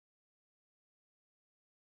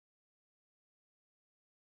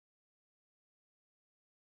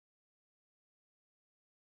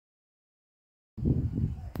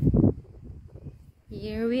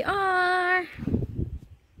Here we are.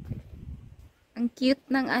 Ang cute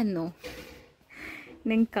ng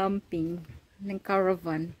ng camping, ng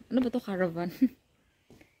caravan. Ano ba to, caravan?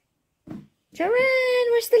 Caravan,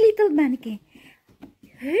 where's the little mannequin?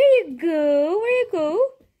 Here you go. Where you go?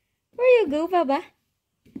 Where you go, Baba?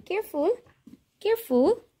 Careful.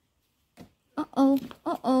 Careful. Uh-oh.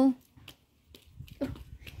 Uh-oh.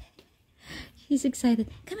 He's excited.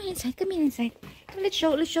 Come here inside. Come here inside. Come, let's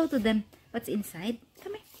show to them what's inside.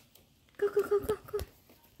 Come here. Go, go, go, go, go.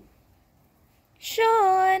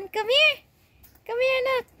 Sean, come here. Come here,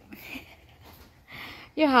 Nat.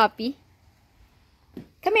 You're happy?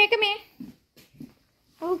 Come here, come here.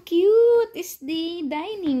 How cute is the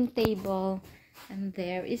dining table. And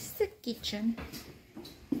there is the kitchen.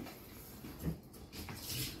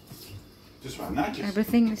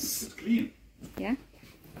 Everything is clean. Yeah.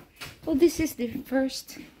 Oh, this is the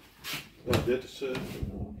first. Well, that is,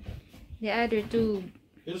 the other two.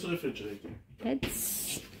 Dit is de refrigerator.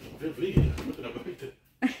 That's. Veel vliegen, we moeten naar buiten.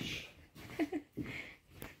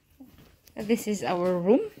 This is our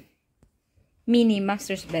room. Mini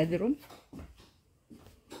master's bedroom.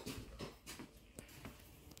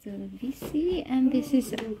 So busy, and this is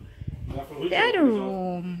the other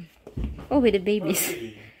room. Oh, with the babies.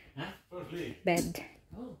 Bed.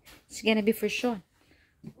 It's gonna be for Sean.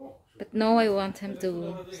 But no, I want him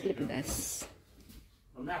to sleep with us.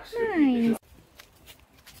 Nice.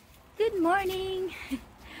 Good morning.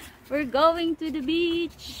 We're going to the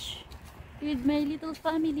beach with my little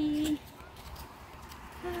family.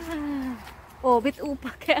 Oh, bit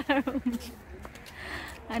upak.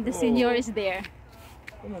 And the senior is there.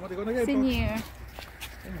 Senior.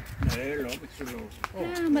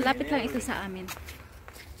 Malapit lang ito sa amin.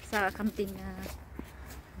 Sa camping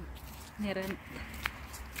nirent.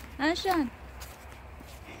 Sean.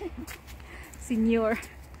 Senior.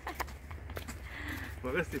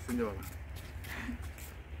 Waar is die senor?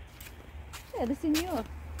 Yeah, the senior.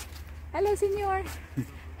 Hello, senior.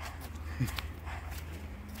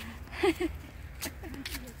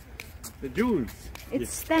 The Jules.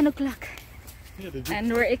 It's 10 o'clock. Yeah,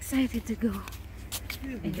 and we're excited to go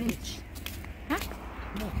in the beach. Ha?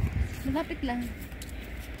 No. Malapit lang.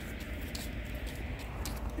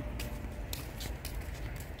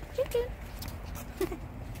 Chicken.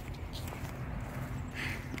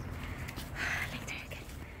 Later again.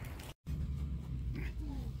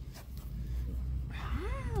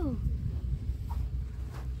 Wow.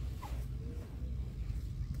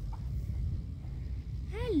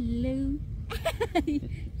 Hello.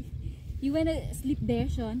 You wanna sleep there,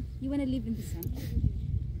 Sean? You wanna live in the sun?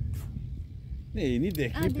 Nee, niet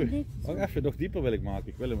dicht. Dieper. Dicht. Wacht even, nog dieper wil ik maken.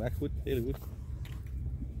 Ik wil hem echt goed, heel goed.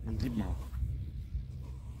 En diep maken.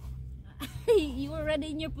 You already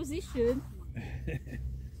in your position.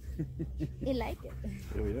 I like it.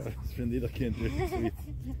 Oh ja, dat vindt ieder kind weer zoiets.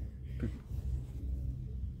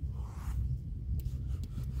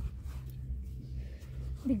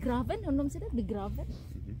 Begraven? Hoe noemen ze dat? Begraven?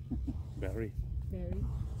 Barry. Very.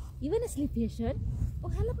 You wanna sleep here, Sean?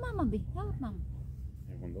 Oh, help mama, be. Help mama.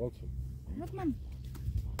 Ja, van de auto. Help mama.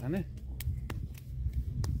 Anne?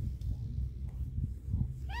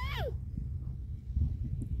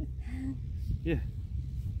 Yeah.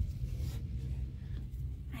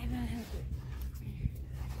 I will help you.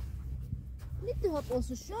 Need to help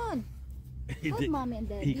also, Sean. Help mommy and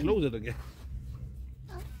daddy. He close it again.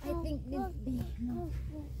 I think no.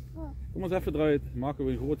 Kom eens even eruit, maken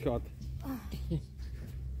we een groot gat.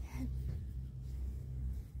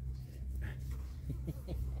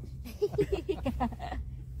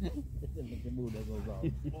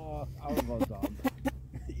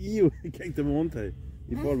 Eeuw, kijk de mond hé.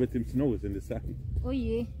 He fall with his nose in the sand. Oh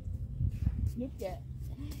yeah. Look at.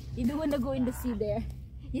 You don't wanna go in the sea there.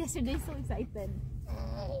 Yesterday so excited.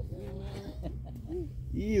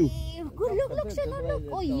 Eeuw. Good, look, Sean,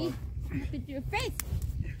 look. Oh yeah. Look at your face.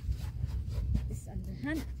 It's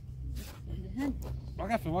underhand. Underhand.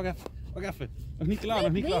 Wacht even. Nog niet klaar,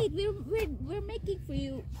 nog niet klaar. Wait, we're making for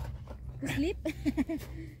you to sleep.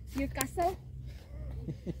 Your castle.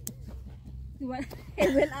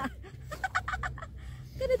 Hij wil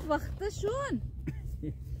kan het wachten, Sean.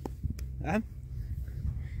 En?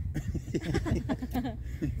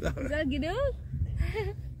 Is dat genoeg?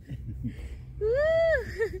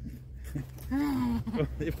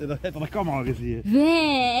 Heeft hij dat de camera gezien?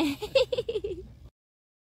 Nee.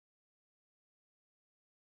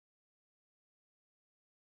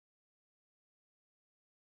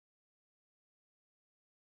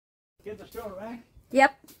 Get the store back.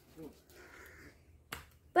 Yep.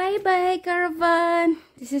 Bye bye, Caravan.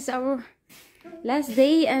 This is our last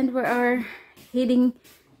day and we are heading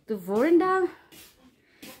to Vorendal.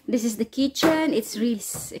 This is the kitchen. It's really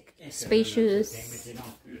spacious.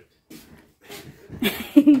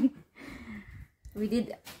 We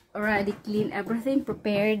did already clean everything,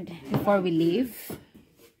 prepared before we leave.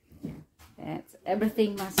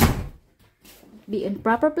 Everything must be in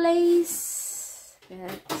proper place.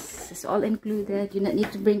 It's all included. You don't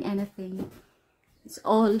need to bring anything. It's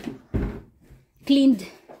all cleaned.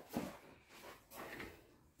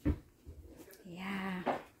 Yeah.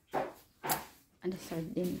 And the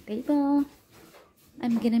sardine table.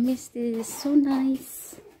 I'm gonna miss this. So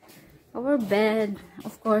nice. Our bed,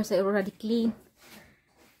 of course, I already cleaned.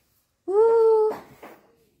 Woo!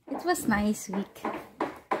 It was nice week.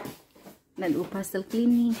 Nalupa still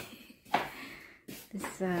cleaning.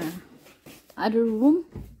 This other room,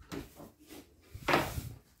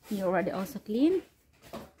 you already also clean.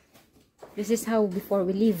 This is how before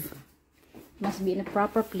we leave. Must be in a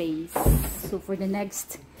proper place. So for the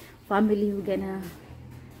next family we're gonna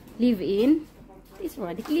live in, it's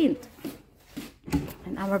already cleaned.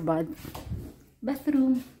 And our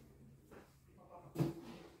bathroom.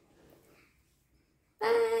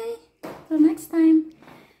 Bye. Till next time.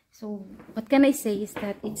 So what can I say is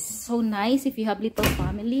that it's so nice if you have little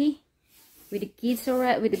family with the kids,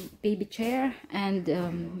 already with the baby chair and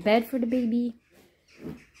bed for the baby.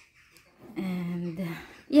 And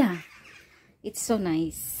yeah, it's so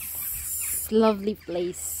nice. Lovely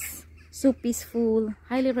place. So peaceful.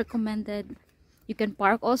 Highly recommended. You can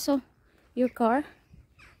park also your car.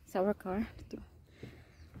 It's our car.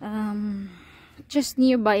 Just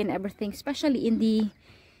nearby and everything, especially in the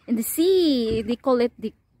sea. They call it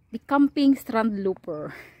the camping strand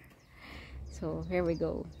looper. So here we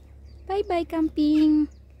go. Bye bye camping.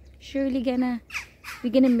 Surely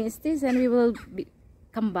we're gonna miss this, and we will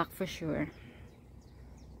come back for sure.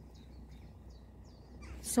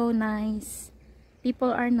 So nice.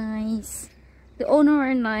 People are nice. The owner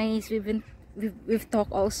are nice. We've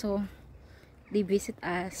talked also. They visit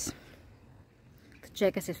us to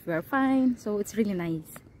check us if we're fine. So it's really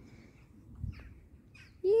nice.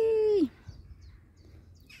 Yay!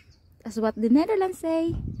 That's what the Netherlands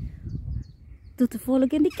say. Tot de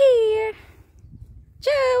volgende keer.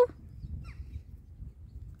 Ciao!